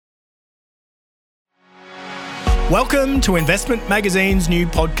Welcome to Investment Magazine's new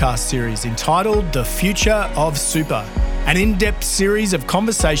podcast series entitled The Future of Super, an in-depth series of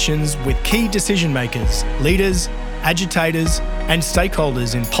conversations with key decision makers, leaders, agitators, and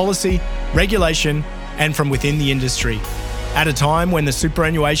stakeholders in policy, regulation, and from within the industry. At a time when the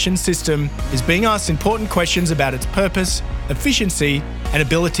superannuation system is being asked important questions about its purpose, efficiency, and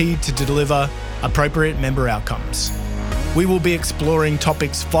ability to deliver appropriate member outcomes. We will be exploring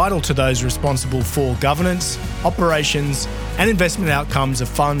topics vital to those responsible for governance, operations, and investment outcomes of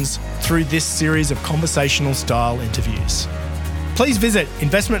funds through this series of conversational style interviews. Please visit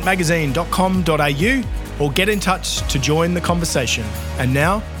investmentmagazine.com.au or get in touch to join the conversation. And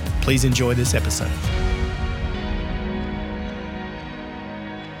now, please enjoy this episode.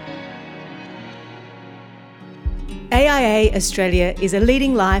 AIA Australia is a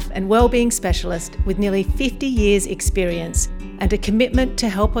leading life and wellbeing specialist with nearly 50 years experience and a commitment to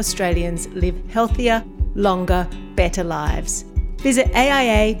help Australians live healthier, longer, better lives. Visit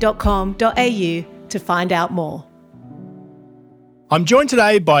aia.com.au to find out more. I'm joined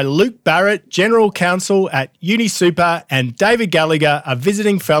today by Luke Barrett, General Counsel at Unisuper, and David Gallagher, a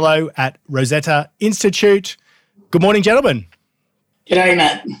visiting fellow at RoZetta Institute. Good morning, gentlemen. G'day,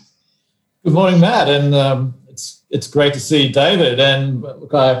 Matt. Good morning, Matt, and it's great to see David. And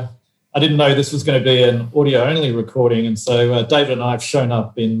look, I didn't know this was going to be an audio-only recording, and so David and I have shown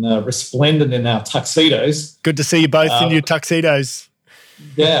up in resplendent in our tuxedos. Good to see you both in your tuxedos.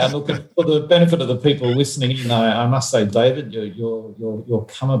 Yeah, and look, for the benefit of the people listening in, I must say, David, your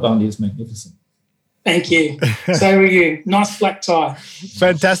cummerbund is magnificent. Thank you. So are you. Nice black tie.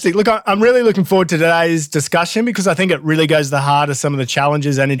 Fantastic. Look, I'm really looking forward to today's discussion because I think it really goes to the heart of some of the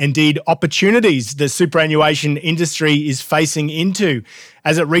challenges and indeed opportunities the superannuation industry is facing into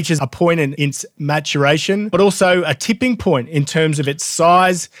as it reaches a point in its maturation, but also a tipping point in terms of its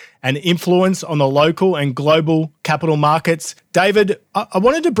size and influence on the local and global capital markets. David, I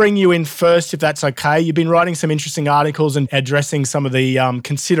wanted to bring you in first, if that's okay. You've been writing some interesting articles and addressing some of the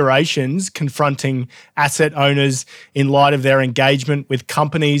considerations confronting asset owners in light of their engagement with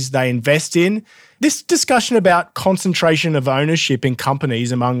companies they invest in. This discussion about concentration of ownership in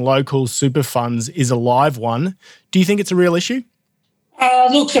companies among local super funds is a live one. Do you think it's a real issue?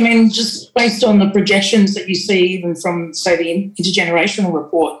 Look, I mean, just based on the projections that you see even from, say, the intergenerational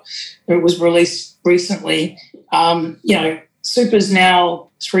report that was released recently, super's now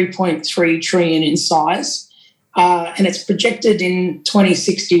 3.3 trillion in size, and it's projected in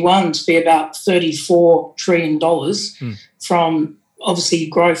 2061 to be about $34 trillion from obviously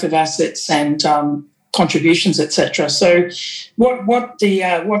growth of assets and contributions, etc. So what the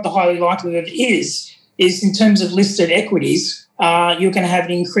highly likelihood is in terms of listed equities, you're going to have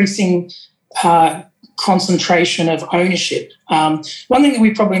an increasing concentration of ownership. One thing that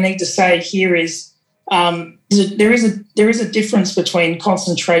we probably need to say here is there is a difference between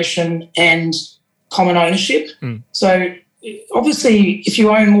concentration and common ownership. So obviously, if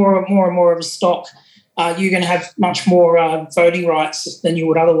you own more and more of a stock, you're going to have much more voting rights than you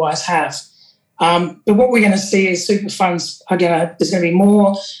would otherwise have. But what we're going to see is super funds there's going to be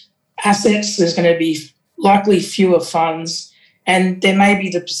more assets. There's going to be likely fewer funds. And there may be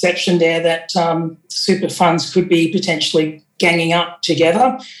the perception there that super funds could be potentially ganging up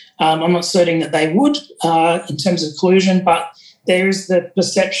together. I'm not certain that they would in terms of collusion, but there is the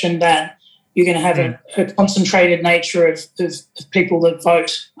perception that you're going to have a concentrated nature of people that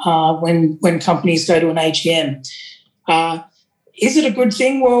vote when companies go to an AGM. Is it a good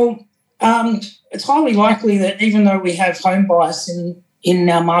thing? Well, it's highly likely that even though we have home bias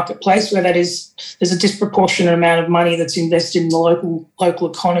in our marketplace, where there's a disproportionate amount of money that's invested in the local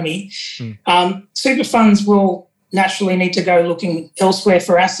economy, super funds will naturally need to go looking elsewhere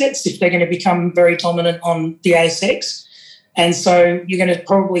for assets if they're going to become very dominant on the ASX. And so you're going to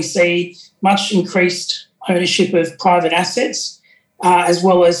probably see much increased ownership of private assets as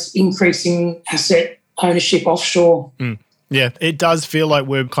well as increasing asset ownership offshore. Yeah, it does feel like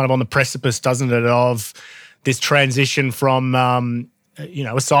we're kind of on the precipice, doesn't it, of this transition from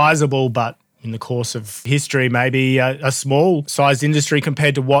a sizable, but in the course of history, maybe a small-sized industry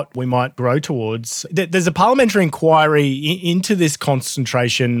compared to what we might grow towards. There's a parliamentary inquiry into this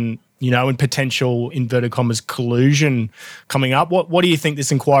concentration, and potential, inverted commas, collusion coming up. What do you think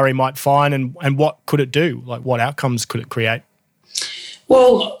this inquiry might find, and what could it do? Like, what outcomes could it create?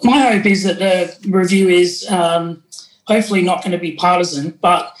 Well, my hope is that the review is hopefully not going to be partisan,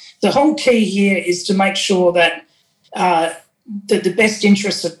 but the whole key here is to make sure that the best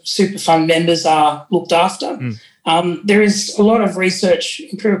interests of super fund members are looked after. There is a lot of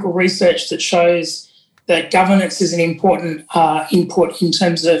empirical research that shows that governance is an important input in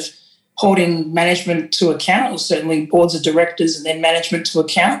terms of holding management to account, or certainly boards of directors and then management to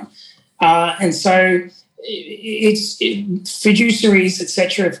account. And so fiduciaries,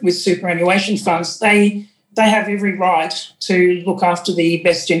 etc., with superannuation funds, they have every right to look after the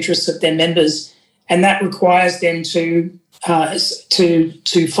best interests of their members, and that requires them to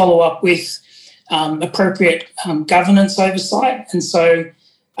follow up with appropriate governance oversight. And so,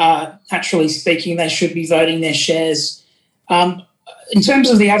 naturally speaking, they should be voting their shares. In terms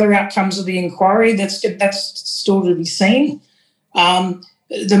of the other outcomes of the inquiry, that's still to be seen.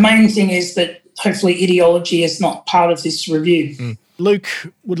 The main thing is that hopefully ideology is not part of this review. Luke,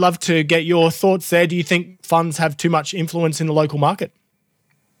 would love to get your thoughts there. Do you think funds have too much influence in the local market?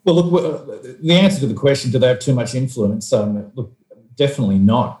 Well, look, the answer to the question, do they have too much influence? Look, definitely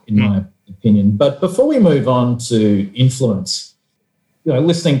not, in my opinion. But before we move on to influence,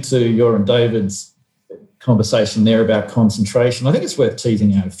 listening to your and David's conversation there about concentration, I think it's worth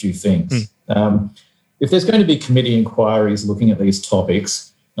teasing out a few things. If there's going to be committee inquiries looking at these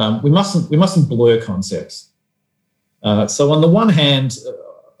topics, we mustn't blur concepts. So on the one hand,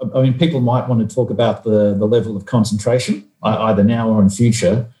 people might want to talk about the level of concentration, either now or in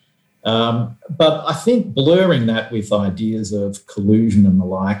future. But I think blurring that with ideas of collusion and the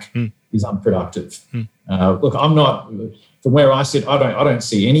like is unproductive. Look, I'm not, from where I sit, I don't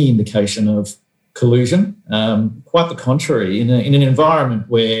see any indication of collusion. Quite the contrary, in an environment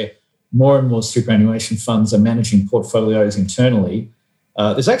where more and more superannuation funds are managing portfolios internally,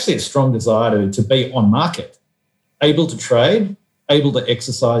 there's actually a strong desire to be on market, able to trade, able to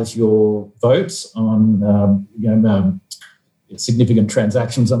exercise your votes on significant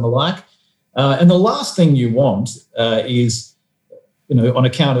transactions and the like. And the last thing you want is, on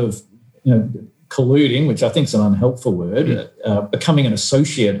account of colluding, which I think is an unhelpful word, becoming an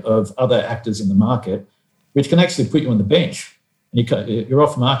associate of other actors in the market, which can actually put you on the bench. And you're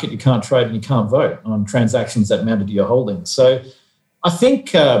off market, you can't trade and you can't vote on transactions that matter to your holdings. So I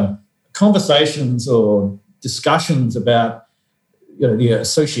think conversations or discussions about the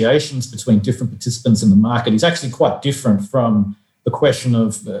associations between different participants in the market is actually quite different from the question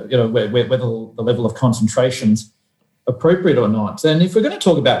of whether the level of concentration's appropriate or not. And if we're going to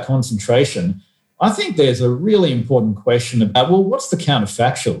talk about concentration, I think there's a really important question about, well, what's the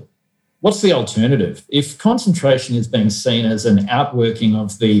counterfactual? What's the alternative? If concentration is being seen as an outworking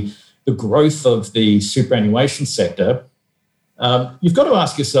of the growth of the superannuation sector, you've got to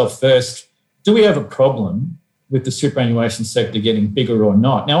ask yourself first, do we have a problem with the superannuation sector getting bigger or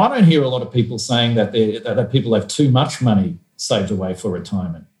not? Now, I don't hear a lot of people saying that people have too much money saved away for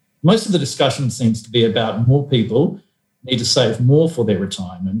retirement. Most of the discussion seems to be about more people need to save more for their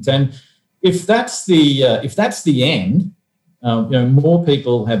retirement. And if that's the end, more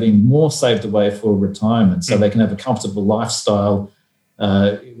people having more saved away for retirement so they can have a comfortable lifestyle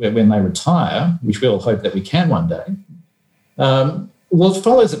when they retire, which we all hope that we can one day, well, it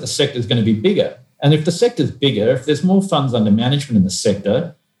follows that the sector is going to be bigger. And if the sector is bigger, if there's more funds under management in the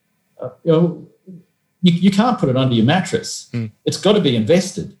sector, you can't put it under your mattress. It's got to be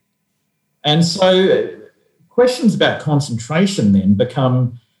invested. And so questions about concentration then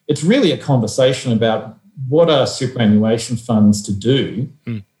become, it's really a conversation about what are superannuation funds to do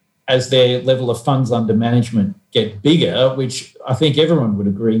as their level of funds under management get bigger, which I think everyone would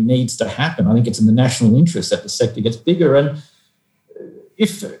agree needs to happen. I think it's in the national interest that the sector gets bigger. And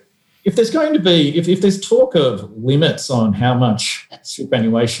if there's going to be, if there's talk of limits on how much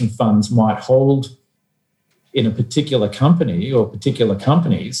superannuation funds might hold in a particular company or particular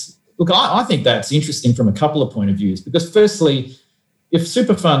companies, look, I think that's interesting from a couple of point of views, because firstly, if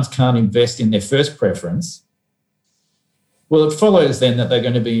super funds can't invest in their first preference, well, it follows then that they're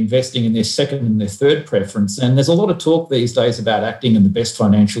going to be investing in their second and their third preference. And there's a lot of talk these days about acting in the best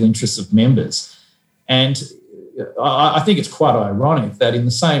financial interests of members. And I think it's quite ironic that in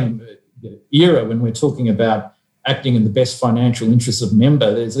the same era when we're talking about acting in the best financial interests of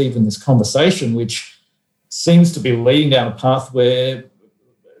member, there's even this conversation which seems to be leading down a path where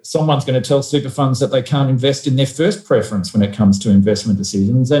someone's going to tell super funds that they can't invest in their first preference when it comes to investment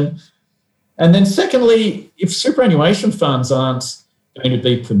decisions. And then secondly, if superannuation funds aren't going to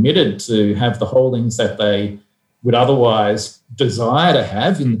be permitted to have the holdings that they would otherwise desire to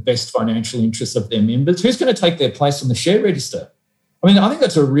have in the best financial interests of their members, who's going to take their place on the share register? I mean, I think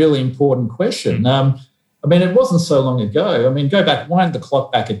that's a really important question. It wasn't so long ago. Wind the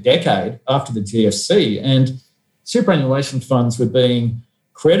clock back a decade after the GFC, and superannuation funds were being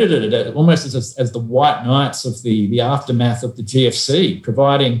credited almost as the white knights of the aftermath of the GFC,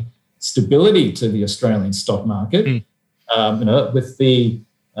 providing stability to the Australian stock market, with the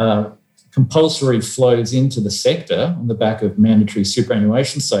compulsory flows into the sector on the back of mandatory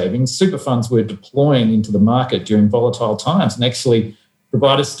superannuation savings, super funds were deploying into the market during volatile times and actually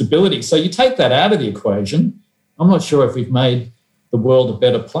provided stability. So you take that out of the equation, I'm not sure if we've made the world a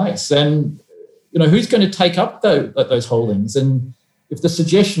better place. And, who's going to take up those holdings? And if the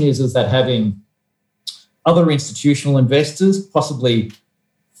suggestion is that having other institutional investors, possibly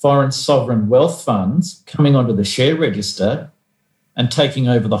foreign sovereign wealth funds, coming onto the share register and taking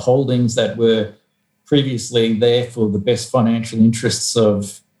over the holdings that were previously there for the best financial interests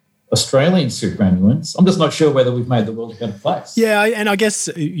of Australian superannuants, I'm just not sure whether we've made the world a better place. Yeah, and I guess,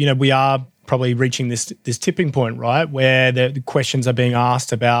 we are probably reaching this tipping point, right, where the questions are being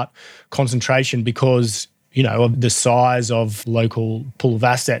asked about concentration because, of the size of local pool of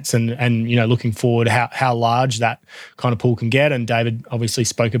assets and looking forward how large that kind of pool can get. And David obviously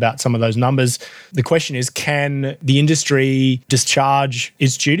spoke about some of those numbers. The question is, can the industry discharge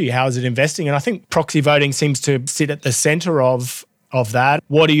its duty? How is it investing? And I think proxy voting seems to sit at the centre of that.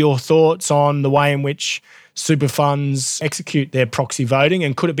 What are your thoughts on the way in which super funds execute their proxy voting,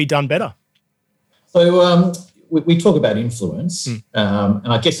 and could it be done better? So we talk about influence, and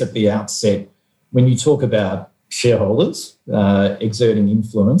I guess at the outset, when you talk about shareholders exerting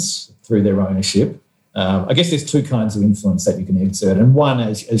influence through their ownership, I guess there's two kinds of influence that you can exert. And one,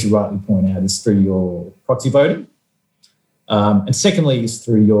 as you rightly point out, is through your proxy voting. And secondly is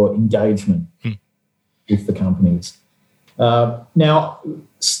through your engagement with the companies. Now,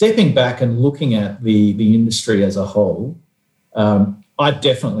 stepping back and looking at the industry as a whole, I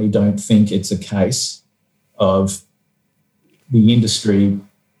definitely don't think it's a case of the industry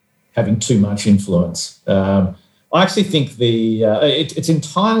having too much influence. I actually think it's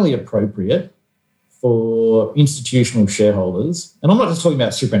entirely appropriate for institutional shareholders, and I'm not just talking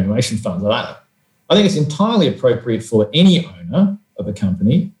about superannuation funds either. I think it's entirely appropriate for any owner of a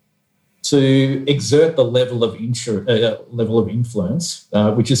company to exert the level of influence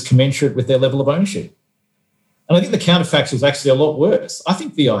which is commensurate with their level of ownership. And I think the counterfactual is actually a lot worse. I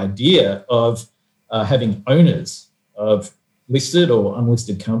think the idea of having owners of listed or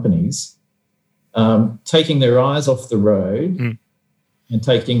unlisted companies taking their eyes off the road and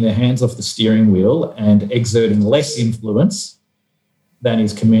taking their hands off the steering wheel and exerting less influence than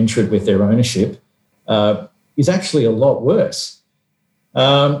is commensurate with their ownership is actually a lot worse.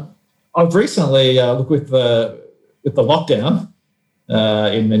 I've recently, with the lockdown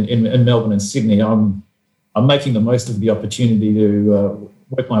in Melbourne and Sydney, I'm making the most of the opportunity to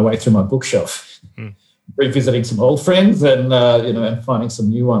work my way through my bookshelf, revisiting some old friends and and finding some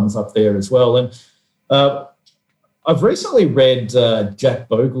new ones up there as well. And I've recently read Jack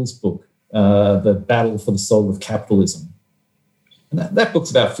Bogle's book, The Battle for the Soul of Capitalism. And that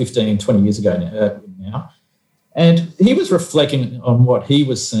book's about 15, 20 years ago now. And he was reflecting on what he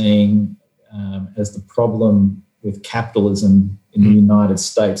was seeing as the problem with capitalism in the United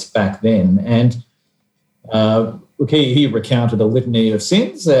States back then. And he recounted a litany of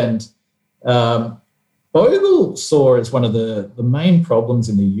sins, and Bogle saw as one of the main problems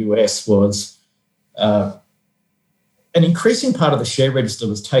in the US was an increasing part of the share register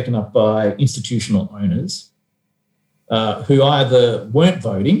was taken up by institutional owners who either weren't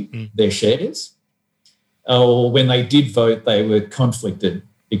voting their shares, or when they did vote, they were conflicted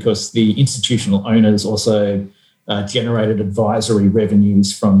because the institutional owners also generated advisory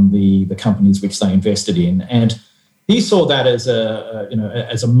revenues from the companies which they invested in. And he saw that as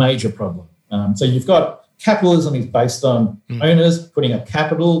a major problem. So you've got capitalism is based on owners putting up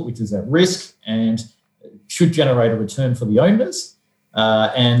capital, which is at risk and should generate a return for the owners.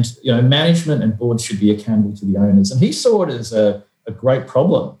 And management and boards should be accountable to the owners. And he saw it as a great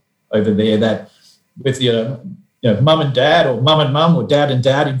problem over there, that with mum and dad, or mum and mum, or dad and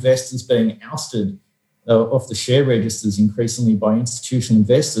dad investors being ousted off the share registers increasingly by institutional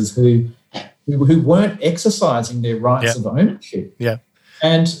investors who weren't exercising their rights of ownership. Yeah.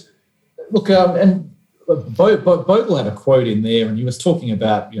 And look, Bogle had a quote in there, and he was talking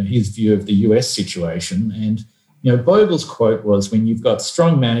about his view of the US situation. And Bogle's quote was, when you've got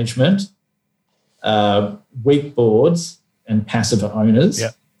strong management, weak boards, and passive owners,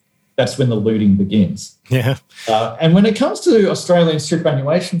 that's when the looting begins. Yeah. And when it comes to Australian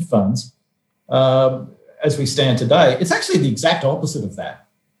superannuation funds, as we stand today, it's actually the exact opposite of that.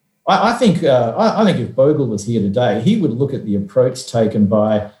 I think if Bogle was here today, he would look at the approach taken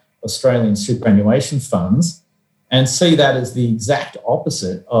by Australian superannuation funds and see that as the exact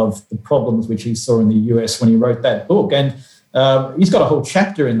opposite of the problems which he saw in the US when he wrote that book. And he's got a whole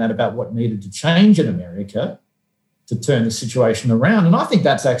chapter in that about what needed to change in America to turn the situation around. And I think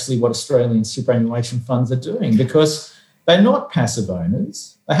that's actually what Australian superannuation funds are doing, because they're not passive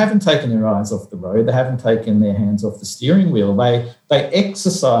owners. They haven't taken their eyes off the road. They haven't taken their hands off the steering wheel. They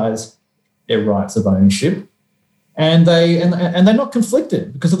exercise their rights of ownership, and they're not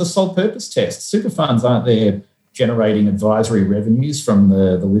conflicted because of the sole purpose test. Super funds aren't there generating advisory revenues from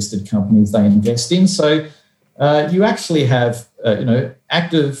the listed companies they invest in. So you actually have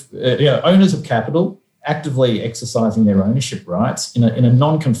active owners of capital actively exercising their ownership rights in a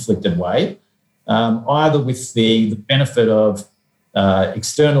non-conflicted way, either with the benefit of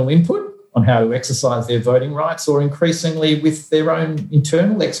external input on how to exercise their voting rights, or increasingly with their own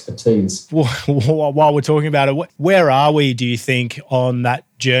internal expertise. While we're talking about it, where are we, do you think, on that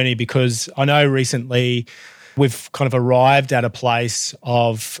journey? Because I know recently we've kind of arrived at a place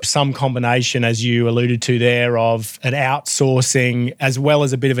of some combination, as you alluded to there, of an outsourcing as well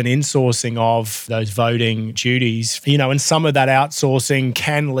as a bit of an insourcing of those voting duties. And some of that outsourcing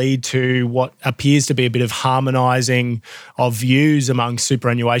can lead to what appears to be a bit of harmonising of views among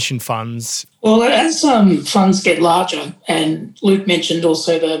superannuation funds. Well, as funds get larger, and Luke mentioned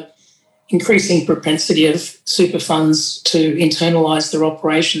also the increasing propensity of super funds to internalise their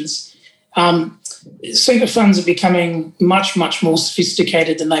operations, super funds are becoming much, much more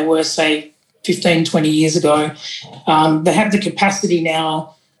sophisticated than they were, say, 15, 20 years ago. They have the capacity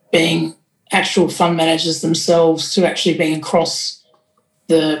now, being actual fund managers themselves, to actually be across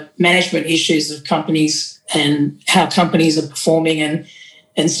the management issues of companies and how companies are performing.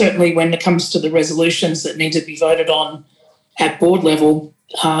 And certainly when it comes to the resolutions that need to be voted on at board level,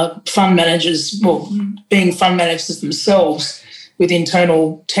 fund managers, being fund managers themselves with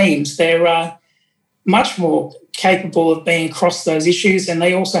internal teams, they're much more capable of being across those issues, and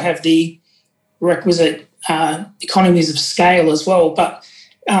they also have the requisite economies of scale as well. But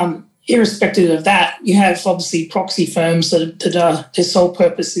irrespective of that, you have obviously proxy firms that their sole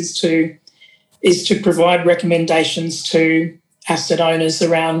purpose is to provide recommendations to asset owners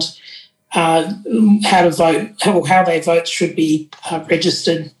around how to vote, how their votes should be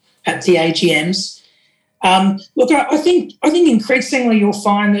registered at the AGMs. Look, I think increasingly you'll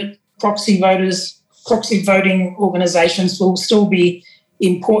find that proxy voting organisations will still be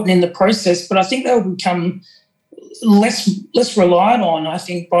important in the process, but I think they'll become less relied on, I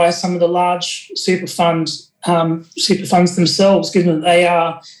think, by some of the large super funds themselves, given that they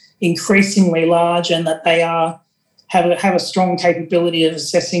are increasingly large and that they have a strong capability of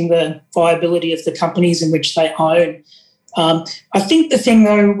assessing the viability of the companies in which they own. I think the thing,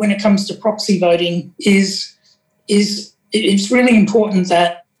 though, when it comes to proxy voting is it's really important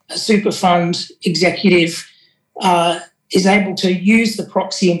that a super fund executive is able to use the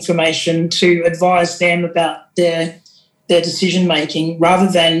proxy information to advise them about their decision making,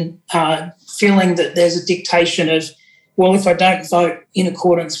 rather than feeling that there's a dictation of, well, if I don't vote in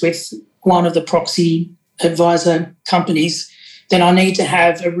accordance with one of the proxy advisor companies, then I need to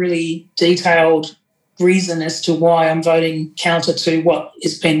have a really detailed reason as to why I'm voting counter to what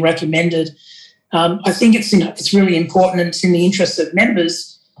is being recommended. I think it's really important, and it's in the interest of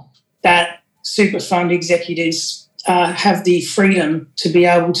members that super fund executives have the freedom to be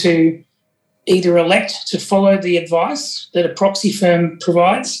able to either elect to follow the advice that a proxy firm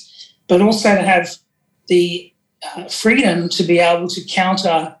provides, but also to have the freedom to be able to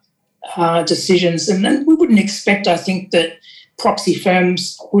counter decisions. And then we wouldn't expect, I think, that proxy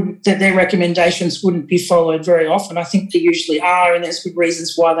firms that their recommendations wouldn't be followed very often. I think they usually are, and there's good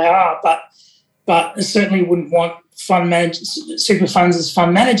reasons why they are, but I certainly wouldn't want super funds as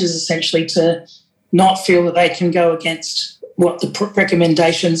fund managers essentially to not feel that they can go against what the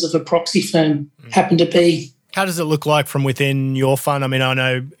recommendations of a proxy firm happen to be. How does it look like from within your fund? I mean, I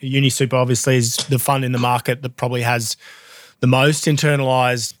know Unisuper obviously is the fund in the market that probably has the most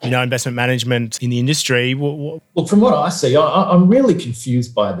internalised, investment management in the industry. Well, from what I see, I'm really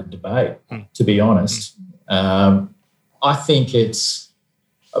confused by the debate, to be honest. I think if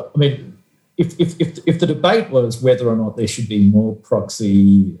the debate was whether or not there should be more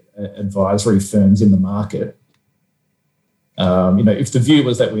proxy advisory firms in the market, if the view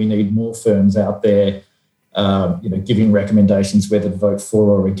was that we need more firms out there, giving recommendations whether to vote for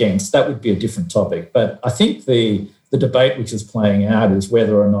or against, that would be a different topic. But I think the debate which is playing out is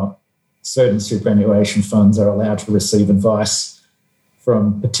whether or not certain superannuation funds are allowed to receive advice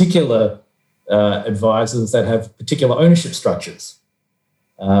from particular advisors that have particular ownership structures.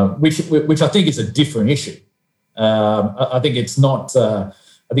 Which I think is a different issue. I think it's not.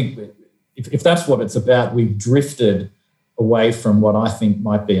 I think if that's what it's about, we've drifted away from what I think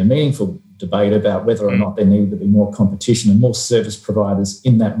might be a meaningful debate about whether or not there need to be more competition and more service providers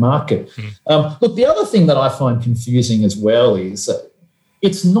in that market. Look, the other thing that I find confusing as well is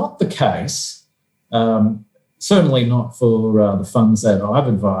it's not the case certainly not for the funds that I've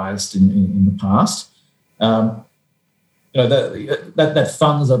advised in the past. That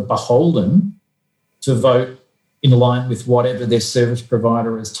funds are beholden to vote in line with whatever their service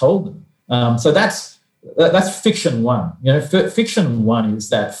provider has told them. So that's fiction one. Fiction one is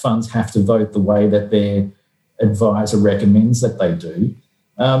that funds have to vote the way that their advisor recommends that they do.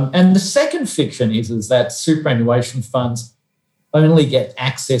 And the second fiction is that superannuation funds only get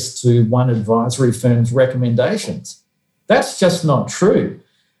access to one advisory firm's recommendations. That's just not true.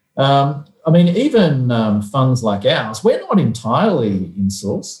 Even funds like ours, we're not entirely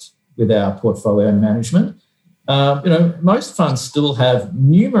insourced with our portfolio management. Most funds still have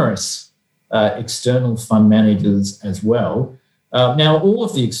numerous external fund managers as well. Now, all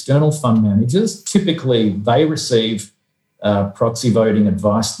of the external fund managers, typically they receive proxy voting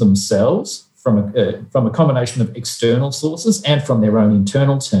advice themselves from a combination of external sources and from their own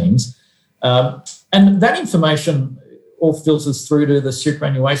internal teams. And that information all filters through to the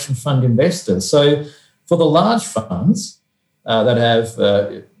superannuation fund investors. So for the large funds that have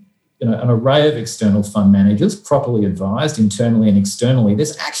an array of external fund managers properly advised internally and externally,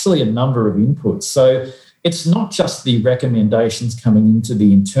 there's actually a number of inputs. So it's not just the recommendations coming into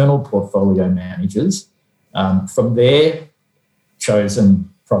the internal portfolio managers from their chosen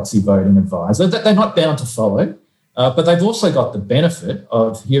proxy voting advisor that they're not bound to follow, but they've also got the benefit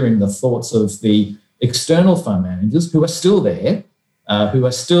of hearing the thoughts of the external fund managers who are still there, who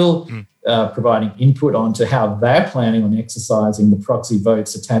are still providing input onto how they're planning on exercising the proxy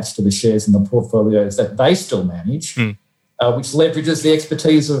votes attached to the shares in the portfolios that they still manage, which leverages the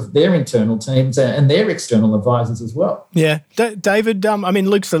expertise of their internal teams and their external advisors as well. Yeah. David,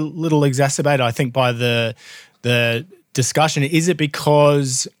 Luke's a little exacerbated, I think, by the discussion. Is it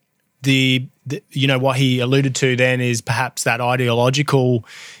because what he alluded to then is perhaps that ideological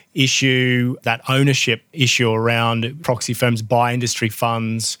issue, that ownership issue around proxy firms by industry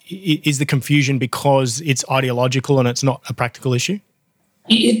funds? Is the confusion because it's ideological and it's not a practical issue?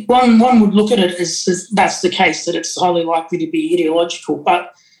 One would look at it as that's the case, that it's highly likely to be ideological.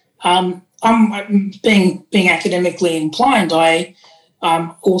 But I'm being academically inclined.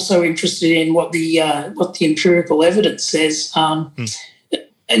 I'm also interested in what the empirical evidence says.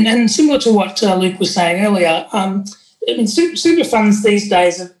 And similar to what Luke was saying earlier, super funds these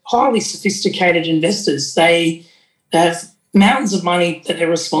days are highly sophisticated investors. They have mountains of money that they're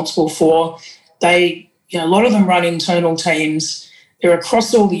responsible for. A lot of them run internal teams. They're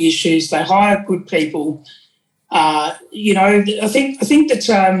across all the issues. They hire good people. I think that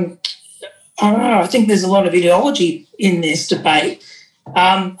I think there's a lot of ideology in this debate,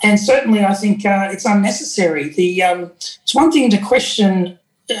 and certainly I think it's unnecessary. It's one thing to question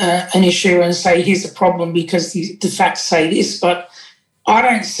an issue and say here's a problem because the facts say this, but I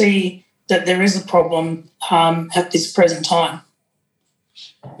don't see that there is a problem at this present time.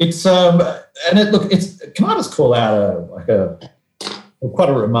 It's can I just call out quite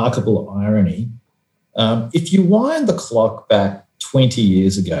a remarkable irony? If you wind the clock back 20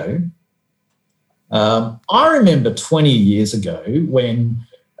 years ago, I remember 20 years ago when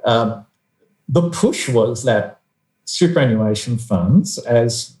the push was that superannuation funds,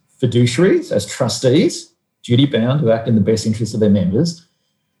 as fiduciaries, as trustees, duty-bound to act in the best interest of their members,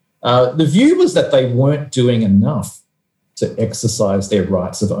 the view was that they weren't doing enough to exercise their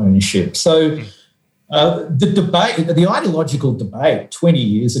rights of ownership. So the ideological debate 20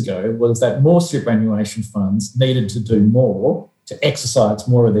 years ago was that more superannuation funds needed to do more to exercise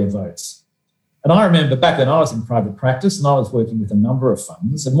more of their votes. And I remember back then I was in private practice and I was working with a number of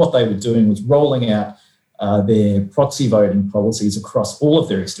funds, and what they were doing was rolling out their proxy voting policies across all of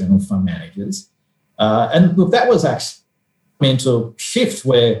their external fund managers. And look, that was actually a mental shift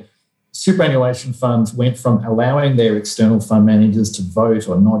where superannuation funds went from allowing their external fund managers to vote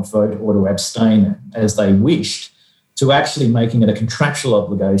or not vote or to abstain as they wished to actually making it a contractual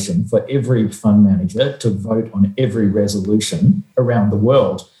obligation for every fund manager to vote on every resolution around the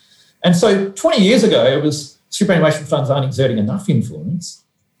world. And so 20 years ago, it was superannuation funds aren't exerting enough influence,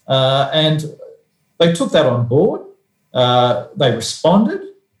 and they took that on board. They responded,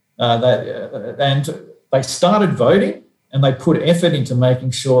 and they started voting, and they put effort into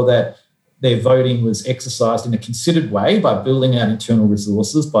making sure that their voting was exercised in a considered way by building out internal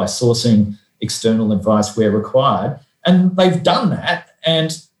resources, by sourcing external advice where required. And they've done that,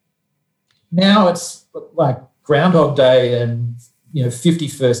 and now it's like Groundhog Day and 50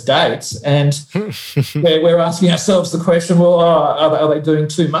 first dates, and we're asking ourselves the question, well, are they doing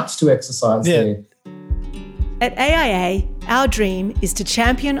too much to exercise their... At AIA, our dream is to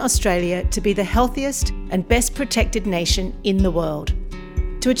champion Australia to be the healthiest and best protected nation in the world.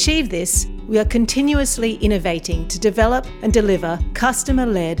 To achieve this, we are continuously innovating to develop and deliver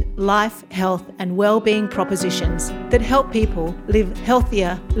customer-led life, health and well-being propositions that help people live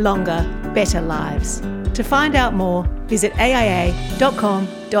healthier, longer, better lives. To find out more, visit aia.com.au.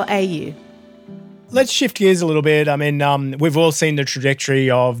 Let's shift gears a little bit. I mean, we've all seen the trajectory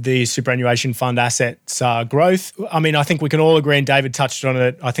of the superannuation fund assets growth. I mean, I think we can all agree, and David touched on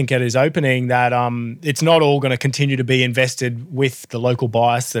it, I think, at his opening, that it's not all going to continue to be invested with the local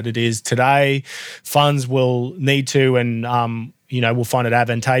bias that it is today. Funds will need to, and we'll find it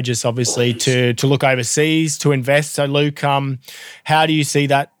advantageous, obviously, to look overseas to invest. So, Luke, how do you see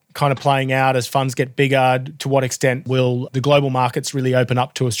that kind of playing out as funds get bigger? To what extent will the global markets really open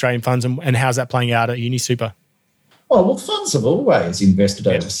up to Australian funds, and how's that playing out at Unisuper? Well, funds have always invested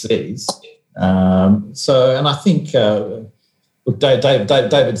overseas. And I think, look,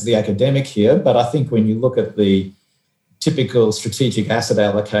 David's the academic here, but I think when you look at the typical strategic asset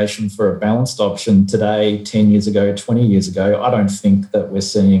allocation for a balanced option today, 10 years ago, 20 years ago, I don't think that we're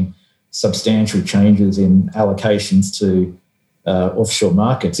seeing substantial changes in allocations to offshore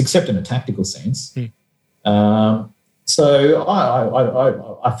markets, except in a tactical sense. So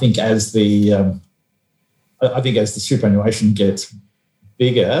I think as the superannuation gets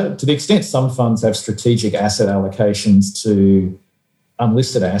bigger, to the extent some funds have strategic asset allocations to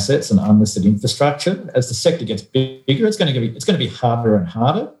unlisted assets and unlisted infrastructure, as the sector gets bigger, it's going to be harder and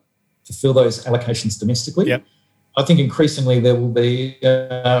harder to fill those allocations domestically. Yep. I think increasingly there will be,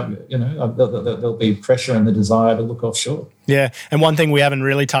 there'll be pressure and the desire to look offshore. Yeah, and one thing we haven't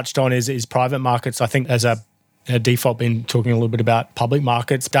really touched on is private markets. I think as a default been talking a little bit about public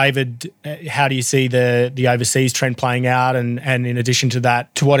markets. David, how do you see the overseas trend playing out? And in addition to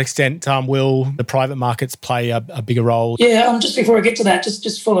that, to what extent will the private markets play a bigger role? Yeah, just before I get to that,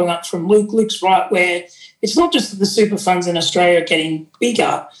 just following up from Luke. Luke's right, where it's not just that the super funds in Australia are getting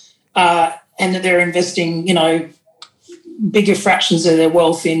bigger and that they're investing, bigger fractions of their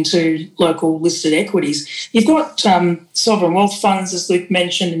wealth into local listed equities. You've got sovereign wealth funds, as Luke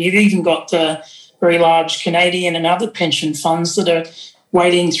mentioned, and you've even got very large Canadian and other pension funds that are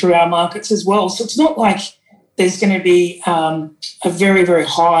wading through our markets as well. So it's not like there's going to be a very, very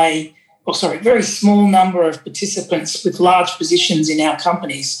very small number of participants with large positions in our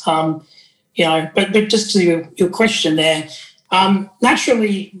companies. But just to your question there,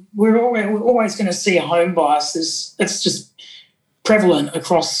 naturally, we're always going to see a home bias. That's just prevalent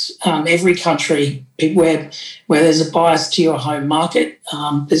across every country where there's a bias to your home market.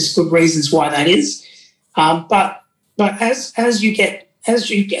 There's good reasons why that is. But as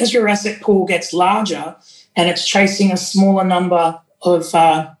your asset pool gets larger and it's chasing a smaller number of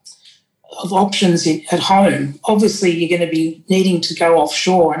options at home, obviously you're going to be needing to go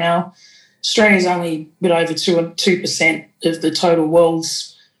offshore. Now, Australia's only a bit over 2% of the total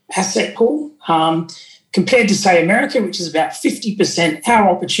world's asset pool. Compared to, say, America, which is about 50%, our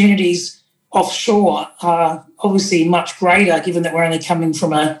opportunities offshore are obviously much greater, given that we're only coming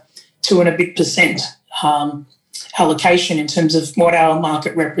from a 2 and a bit percent allocation in terms of what our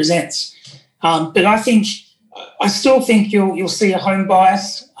market represents. But I still think you'll see a home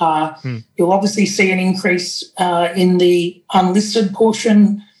bias. You'll obviously see an increase in the unlisted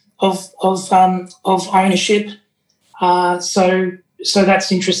portion of ownership. So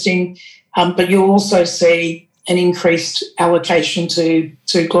that's interesting. But you'll also see an increased allocation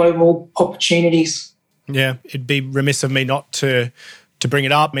to global opportunities. Yeah, it'd be remiss of me not to bring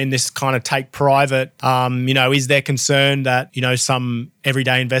it up. I mean, this kind of take private, is there concern that, some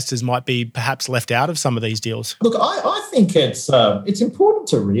everyday investors might be perhaps left out of some of these deals? Look, I think it's important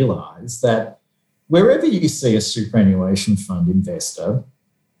to realise that wherever you see a superannuation fund investor,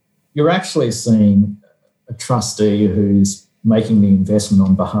 you're actually seeing a trustee who's making the investment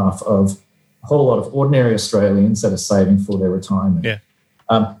on behalf of a whole lot of ordinary Australians that are saving for their retirement. Yeah.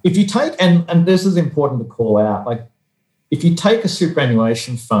 If you take, and this is important to call out, like if you take a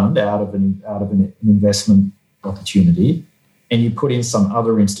superannuation fund out of an investment opportunity and you put in some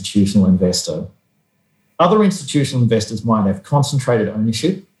other institutional investor, other institutional investors might have concentrated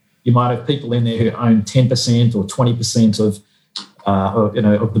ownership. You might have people in there who own 10% or 20% of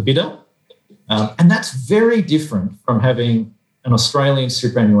the bidder. And that's very different from having an Australian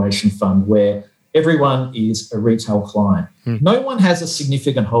superannuation fund where everyone is a retail client. No one has a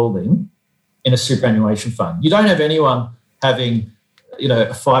significant holding in a superannuation fund. You don't have anyone having, a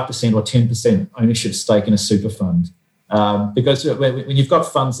 5% or 10% ownership stake in a super fund because when you've got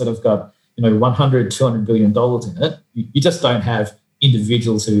funds that have got, $100, $200 billion in it, you just don't have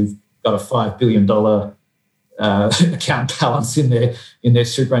individuals who've got a $5 billion account balance in their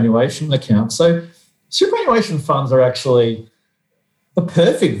superannuation account. So superannuation funds are actually the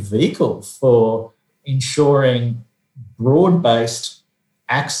perfect vehicle for ensuring broad-based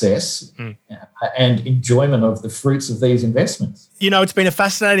access and enjoyment of the fruits of these investments. It's been a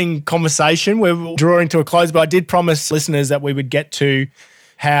fascinating conversation. We're drawing to a close, but I did promise listeners that we would get to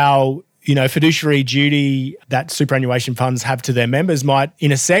how, fiduciary duty that superannuation funds have to their members might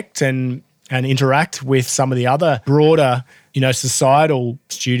intersect and interact with some of the other broader, societal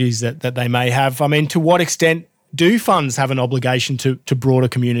duties that they may have. I mean, to what extent do funds have an obligation to broader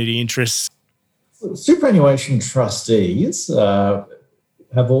community interests? Superannuation trustees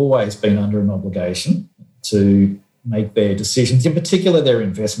have always been under an obligation to make their decisions, in particular their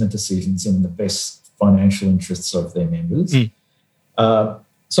investment decisions, in the best financial interests of their members.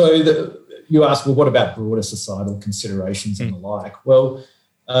 You ask, well, what about broader societal considerations and the like? Well,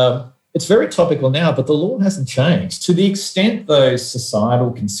 it's very topical now, but the law hasn't changed. To the extent those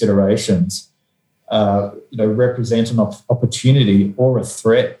societal considerations represent an opportunity or a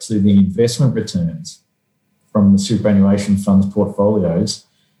threat to the investment returns from the superannuation funds portfolios,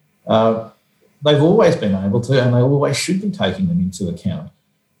 they've always been able to, and they always should be taking them into account.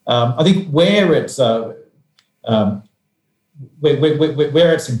 I think where it's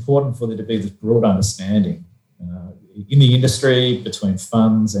important for there to be this broad understanding in the industry between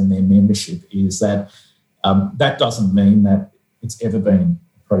funds and their membership is that that doesn't mean that it's ever been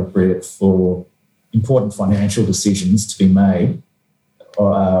appropriate for important financial decisions to be made,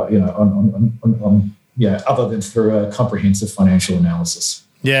 other than through a comprehensive financial analysis.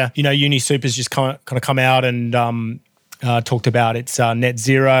 Yeah, Unisuper's just kind of come out and talked about its net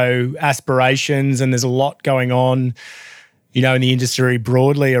zero aspirations, and there's a lot going on, in the industry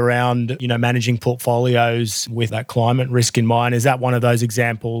broadly around, managing portfolios with that climate risk in mind. Is that one of those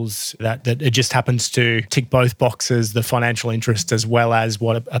examples that it just happens to tick both boxes, the financial interest as well as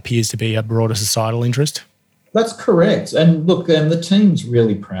what appears to be a broader societal interest? That's correct. And look, the team's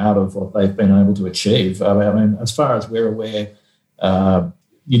really proud of what they've been able to achieve. I mean, as far as we're aware,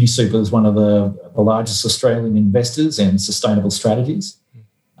 Unisuper is one of the largest Australian investors in sustainable strategies.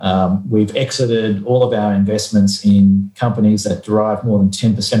 We've exited all of our investments in companies that derive more than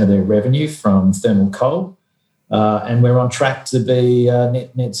 10% of their revenue from thermal coal, and we're on track to be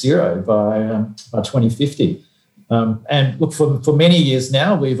net zero by 2050. And look, for many years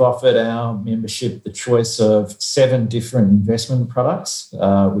now, we've offered our membership the choice of 7 different investment products,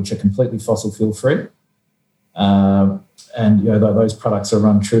 which are completely fossil fuel free. And those products are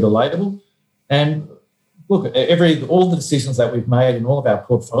run true to label. And look, all the decisions that we've made in all of our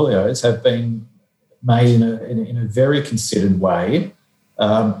portfolios have been made in a very considered way,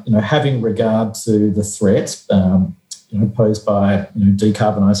 having regard to the threats posed by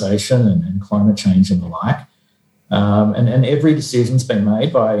decarbonisation and climate change and the like. And every decision's been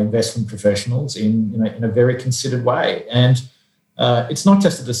made by investment professionals in a very considered way. And it's not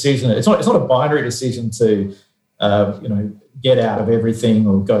just a decision. It's not a binary decision to get out of everything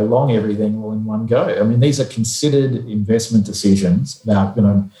or go long everything all in one go. I mean, these are considered investment decisions about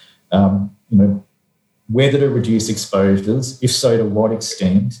whether to reduce exposures, if so, to what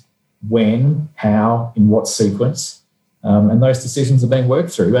extent, when, how, in what sequence. And those decisions are being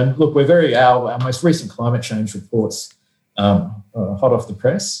worked through. And look, our most recent climate change reports hot off the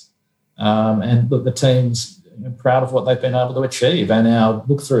press. And look, the team's proud of what they've been able to achieve. And our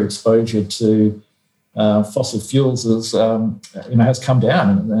look-through exposure to fossil fuels has come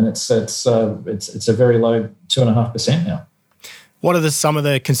down, and it's a very low 2.5% now. What are some of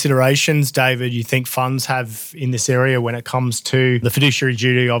the considerations, David, you think funds have in this area when it comes to the fiduciary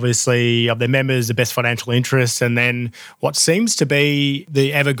duty, obviously, of their members, the best financial interests, and then what seems to be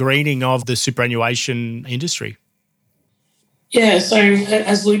the evergreening of the superannuation industry? Yeah, so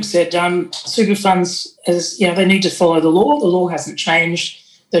as Luke said, super funds, they need to follow the law. The law hasn't changed.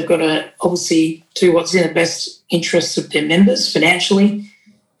 They've got to obviously do what's in the best interests of their members financially.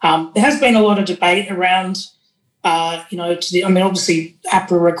 There has been a lot of debate around, obviously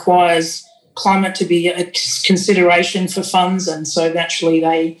APRA requires climate to be a consideration for funds, and so naturally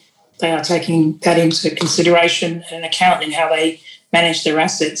they are taking that into consideration and account in how they manage their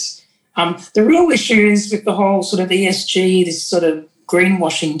assets. The real issue is with the whole sort of ESG, this sort of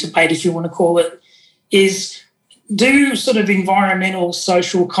greenwashing debate, if you want to call it, is do sort of environmental,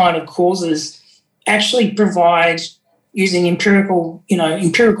 social kind of causes actually provide, using empirical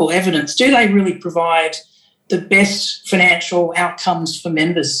evidence, do they really provide the best financial outcomes for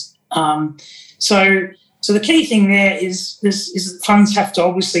members? So the key thing there is funds have to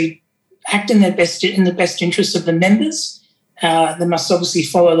obviously act in the best interest of the members. They must obviously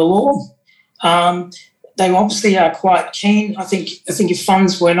follow the law. They obviously are quite keen. I think if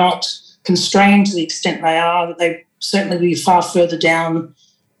funds were not constrained to the extent they are, that they certainly be far further down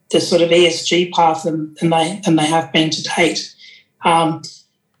the sort of ESG path than they have been to date. There's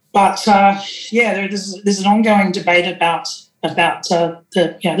an ongoing debate about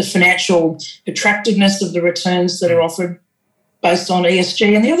the financial attractiveness of the returns that are offered based on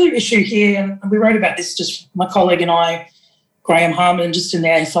ESG. And the other issue here, and we wrote about this, just my colleague and I, Graham Harmon, just in the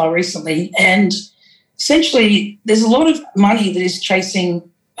AFR recently, and essentially there's a lot of money that is chasing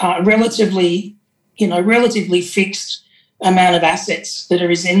relatively fixed amount of assets that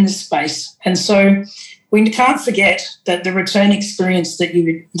is in this space. And so we can't forget that the return experience that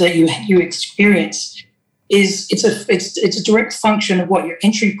you experience it's a direct function of what your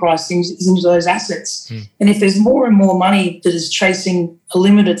entry pricing is into those assets. And if there's more and more money that is chasing a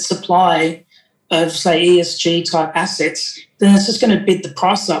limited supply of, say, ESG type assets, then it's just going to bid the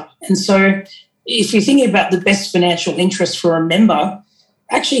price up. And so if you're thinking about the best financial interest for a member,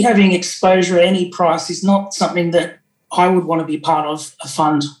 actually having exposure at any price is not something that I would want to be part of a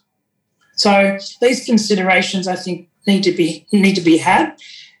fund. So these considerations, I think, need to be had.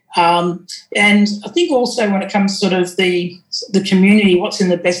 And I think also when it comes sort of the community, what's in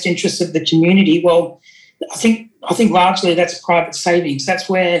the best interest of the community, well, I think largely that's private savings. That's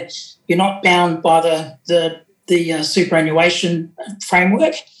where you're not bound by the superannuation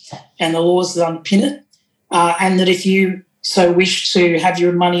framework and the laws that underpin it, and that if you so wish to have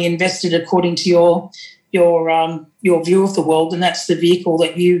your money invested according to your view of the world, then that's the vehicle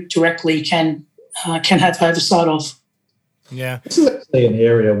that you directly can have oversight of. Yeah. This is actually an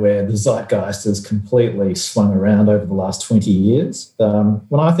area where the zeitgeist has completely swung around over the last 20 years.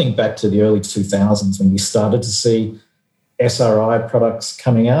 When I think back to the early 2000s, when you started to see SRI products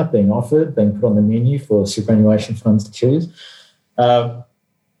coming out, being offered, being put on the menu for superannuation funds to choose, the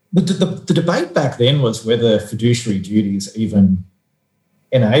debate back then was whether fiduciary duties even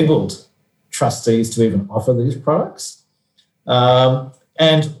enabled trustees to even offer these products.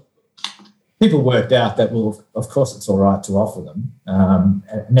 And people worked out that, well, of course it's all right to offer them.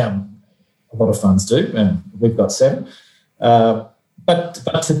 Now, a lot of funds do, and we've got 7.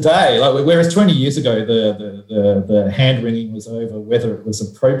 But today, whereas 20 years ago the hand-wringing was over whether it was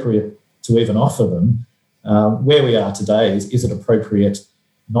appropriate to even offer them, where we are today is it appropriate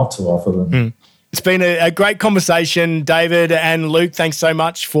not to offer them? It's been a great conversation, David and Luke. Thanks so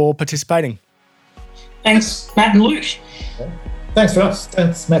much for participating. Thanks, Matt and Luke. Okay. Thanks, Ross.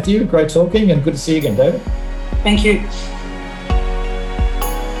 Thanks, Matthew. Great talking, and good to see you again, David. Thank you.